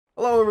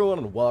Hello everyone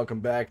and welcome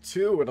back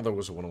to another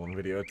Wizard101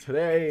 video.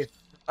 Today,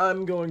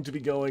 I'm going to be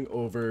going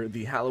over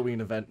the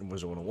Halloween event in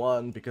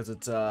Wizard101 because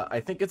it's,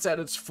 I think it's at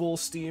its full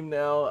steam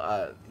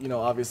now. You know,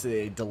 obviously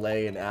they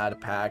delay and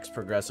add packs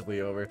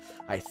progressively over.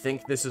 I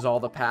think this is all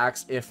the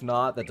packs. If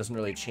not, that doesn't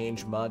really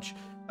change much.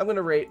 I'm going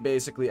to rate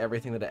basically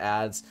everything that it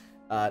adds,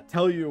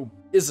 tell you,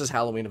 is this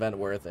Halloween event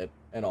worth it,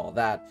 and all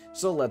that.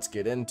 So let's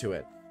get into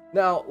it.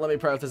 Now, let me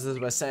preface this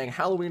by saying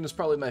Halloween is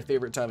probably my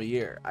favorite time of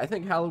year. I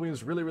think Halloween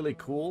is really, really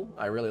cool.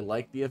 I really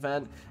like the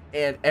event.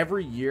 And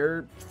every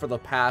year, for the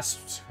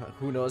past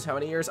who knows how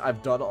many years,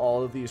 I've done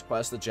all of these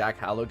quests that Jack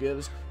Hallow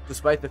gives,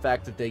 despite the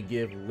fact that they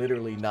give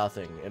literally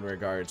nothing in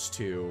regards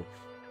to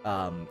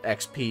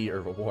XP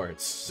or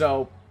rewards.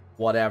 So,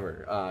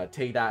 whatever.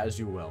 Take that as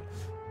you will.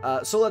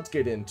 So let's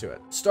get into it.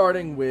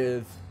 Starting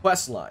with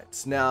quest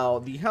lines. Now,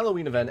 the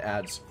Halloween event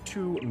adds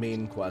two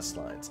main quest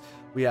lines.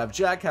 We have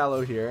Jack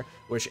Hallow here,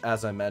 which,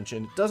 as I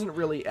mentioned, doesn't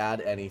really add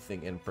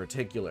anything in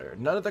particular.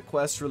 None of the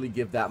quests really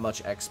give that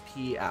much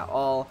XP at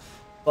all,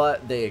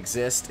 but they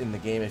exist in the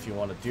game if you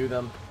want to do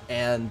them,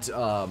 and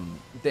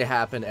they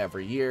happen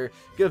every year.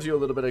 Gives you a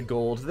little bit of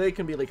gold. They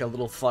can be like a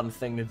little fun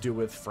thing to do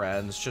with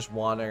friends, just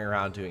wandering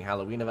around doing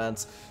Halloween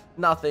events.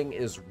 Nothing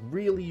is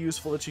really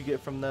useful that you get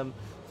from them,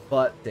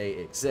 but they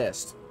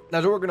exist.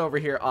 Now, Dorgan over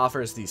here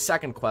offers the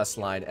second quest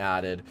line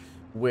added,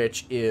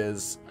 which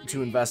is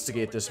to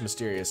investigate this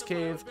mysterious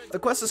cave. The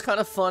quest is kind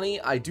of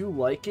funny. I do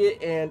like it,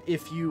 and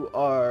if you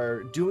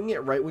are doing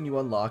it right when you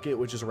unlock it,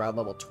 which is around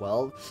level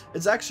 12,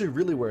 it's actually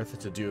really worth it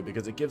to do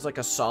because it gives like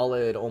a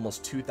solid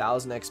almost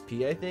 2000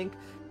 XP, I think.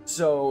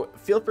 So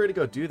feel free to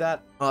go do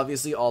that.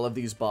 Obviously, all of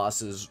these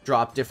bosses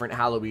drop different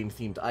Halloween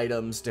themed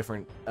items,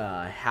 different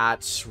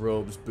hats,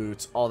 robes,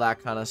 boots, all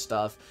that kind of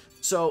stuff.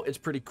 So it's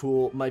pretty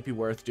cool. Might be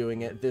worth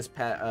doing it. This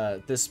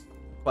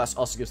quest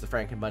also gives the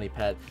Franken Bunny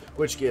pet,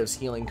 which gives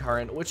healing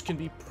current, which can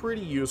be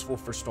pretty useful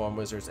for storm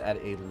wizards at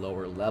a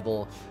lower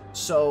level.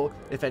 So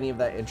if any of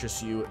that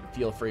interests you,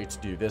 feel free to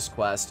do this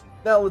quest.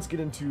 Now let's get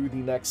into the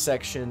next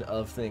section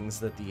of things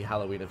that the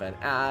Halloween event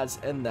adds,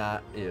 and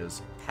that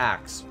is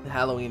packs. The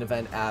Halloween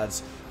event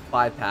adds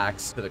 5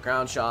 packs to the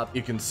ground shop.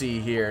 You can see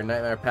here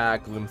Nightmare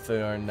Pack,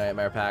 Gloomthorn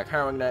Nightmare Pack,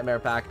 Harrowing Nightmare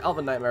Pack,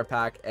 Elven Nightmare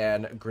Pack,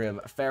 and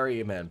Grim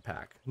Ferryman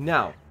Pack.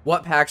 Now,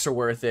 what packs are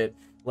worth it?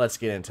 Let's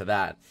get into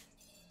that.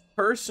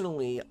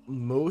 Personally,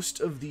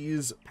 most of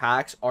these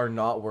packs are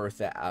not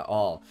worth it at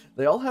all.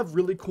 They all have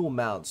really cool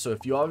mounts, so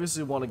if you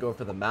obviously want to go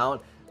for the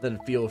mount, then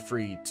feel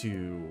free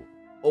to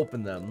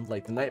open them.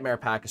 Like the Nightmare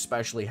Pack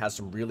especially has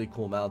some really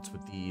cool mounts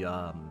with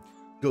the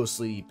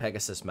Ghostly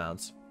Pegasus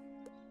mounts.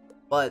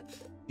 But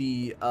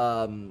the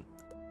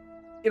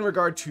in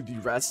regard to the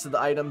rest of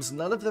the items,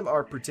 none of them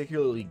are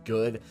particularly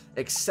good,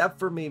 except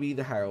for maybe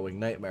the Harrowing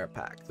Nightmare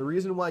Pack. The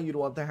reason why you'd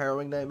want the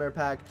Harrowing Nightmare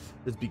Pack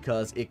is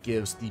because it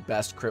gives the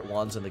best crit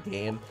wands in the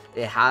game.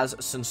 It has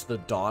since the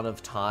dawn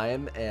of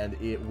time, and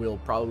it will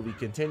probably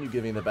continue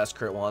giving the best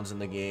crit wands in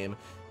the game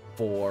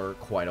for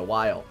quite a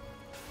while.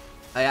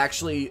 I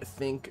actually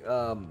think,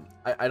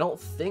 I don't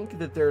think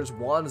that there's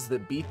wands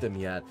that beat them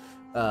yet.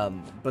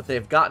 But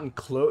they've gotten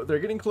they're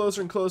getting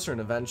closer and closer, and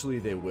eventually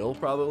they will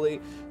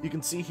probably. You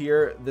can see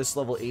here, this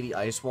level 80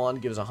 ice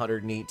wand gives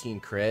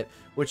 118 crit,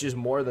 which is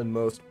more than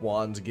most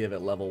wands give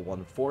at level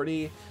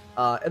 140.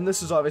 And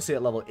this is obviously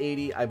at level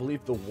 80. I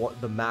believe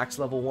the max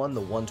level one,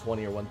 the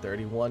 120 or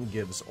 131,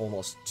 gives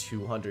almost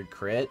 200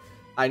 crit.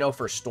 I know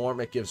for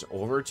Storm it gives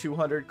over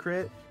 200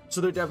 crit,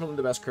 so they're definitely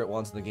the best crit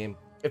wands in the game.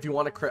 If you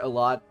want to crit a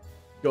lot,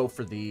 go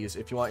for these.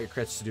 If you want your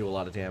crits to do a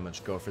lot of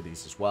damage, go for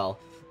these as well.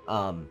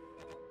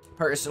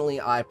 Personally,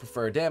 I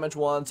prefer damage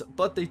wands,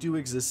 but they do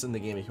exist in the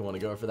game if you want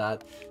to go for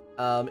that.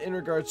 In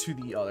regards to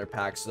the other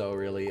packs, though,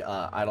 really,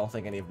 I don't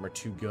think any of them are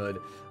too good.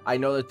 I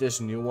know that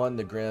this new one,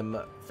 the Grim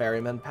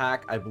Ferryman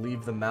pack, I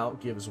believe the mount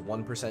gives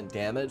 1%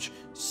 damage,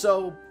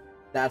 so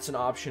that's an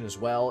option as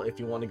well if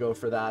you want to go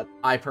for that.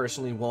 I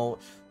personally won't,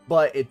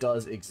 but it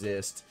does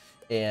exist,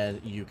 and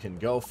you can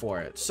go for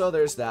it. So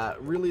there's that.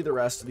 Really, the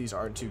rest of these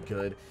aren't too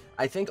good.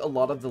 I think a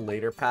lot of the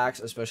later packs,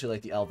 especially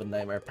like the Elven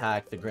Nightmare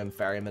pack, the Grim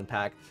Ferryman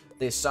pack,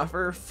 they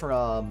suffer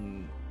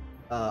from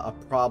a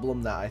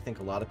problem that I think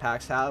a lot of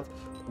packs have,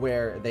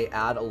 where they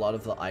add a lot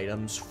of the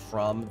items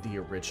from the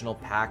original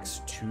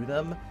packs to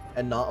them,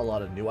 and not a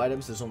lot of new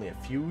items. There's only a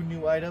few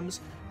new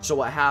items. So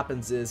what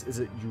happens is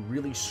that you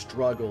really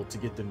struggle to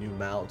get the new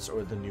mounts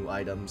or the new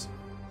items,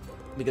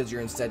 because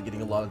you're instead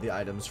getting a lot of the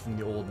items from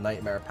the old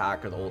Nightmare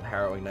pack or the old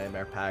Harrowing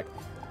Nightmare pack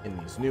in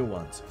these new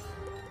ones.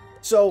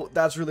 So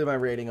that's really my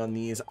rating on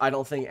these. I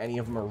don't think any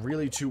of them are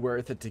really too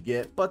worth it to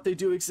get, but they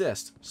do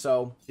exist,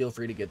 so feel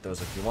free to get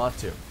those if you want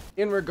to.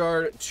 In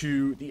regard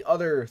to the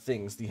other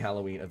things the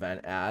Halloween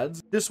event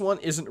adds, this one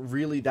isn't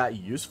really that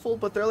useful,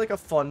 but they're like a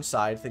fun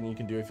side thing you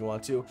can do if you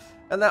want to,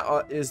 and that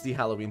is the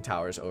Halloween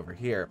towers over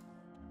here.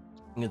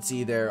 You can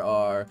see there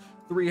are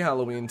 3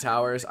 Halloween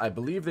towers. I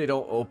believe they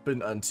don't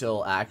open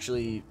until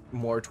actually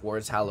more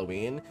towards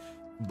Halloween,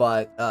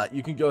 but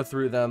you can go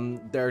through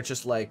them. They're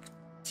just like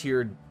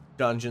tiered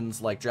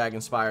dungeons like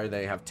Dragonspire.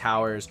 They have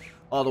towers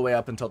all the way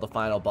up until the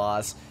final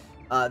boss.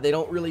 They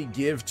don't really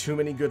give too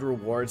many good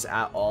rewards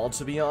at all,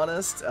 to be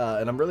honest,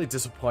 and I'm really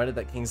disappointed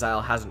that King's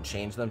Isle hasn't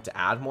changed them to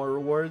add more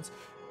rewards.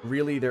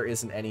 Really, there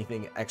isn't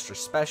anything extra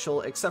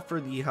special except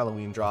for the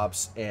Halloween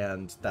drops,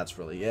 and that's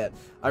really it.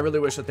 I really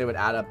wish that they would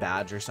add a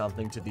badge or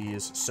something to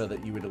these so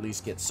that you would at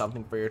least get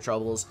something for your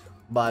troubles,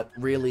 but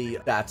really,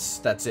 that's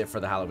it for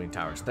the Halloween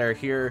towers. They're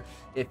here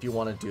if you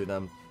want to do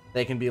them.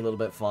 They can be a little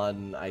bit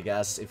fun, I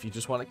guess, if you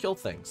just want to kill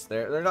things.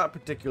 They're not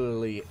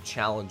particularly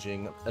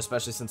challenging,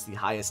 especially since the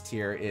highest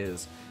tier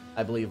is,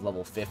 I believe,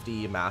 level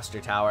 50 Master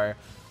Tower.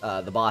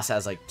 The boss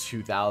has like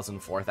 2,000,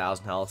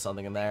 4,000 health,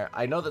 something in there.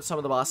 I know that some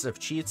of the bosses have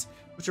cheats,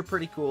 which are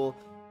pretty cool,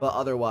 but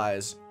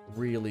otherwise,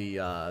 really,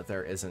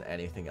 there isn't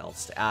anything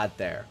else to add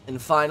there.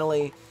 And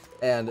finally,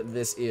 and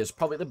this is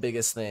probably the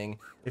biggest thing,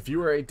 if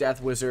you are a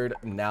Death Wizard,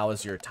 now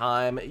is your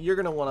time. You're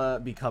going to want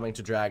to be coming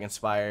to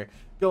Dragonspire,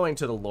 going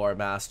to the Lore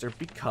Master,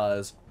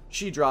 because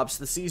she drops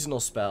the seasonal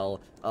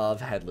spell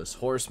of Headless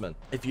Horseman.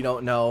 If you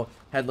don't know,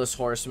 Headless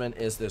Horseman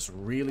is this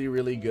really,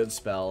 really good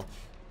spell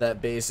that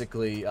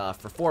basically,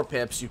 for 4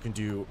 pips, you can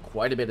do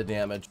quite a bit of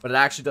damage, but it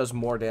actually does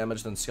more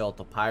damage than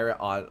Skeletal Pirate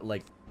on,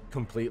 like,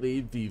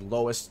 completely. The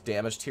lowest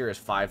damage tier is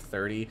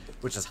 530,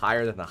 which is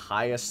higher than the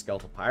highest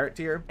Skeletal Pirate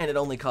tier, and it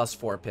only costs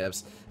 4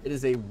 pips. It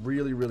is a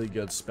really, really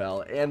good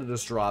spell, and it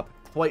does drop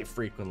quite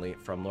frequently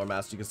from Lore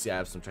Master. You can see I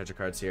have some treasure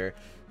cards here.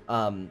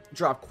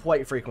 Drop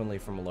quite frequently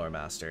from a Lore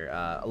Master.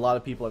 A lot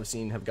of people I've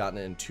seen have gotten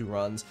it in 2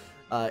 runs.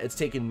 It's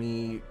taken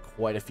me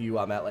quite a few.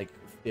 I'm at like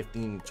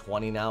 15,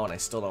 20 now, and I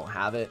still don't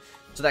have it.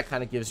 So that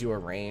kind of gives you a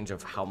range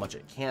of how much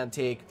it can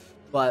take,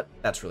 but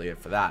that's really it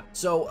for that.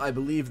 So I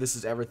believe this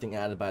is everything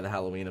added by the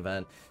Halloween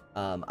event.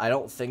 I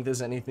don't think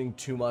there's anything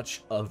too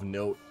much of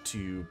note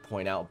to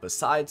point out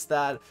besides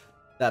that.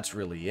 That's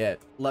really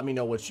it. Let me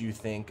know what you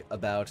think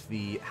about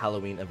the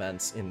Halloween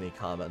events in the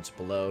comments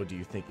below. Do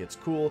you think it's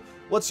cool?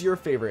 What's your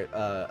favorite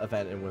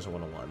event in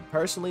Wizard101?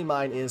 Personally,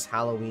 mine is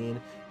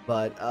Halloween,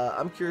 but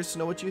I'm curious to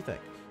know what you think.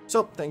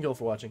 So thank you all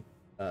for watching.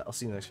 I'll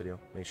see you in the next video.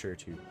 Make sure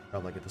to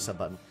hit the sub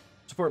button.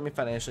 Support me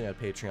financially on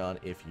Patreon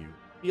if you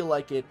feel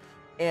like it.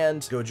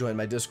 And go join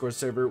my Discord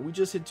server. We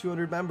just hit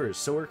 200 members,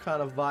 so we're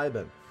kind of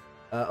vibing.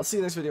 I'll see you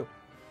in the next video.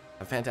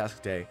 Have a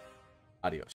fantastic day. Adios.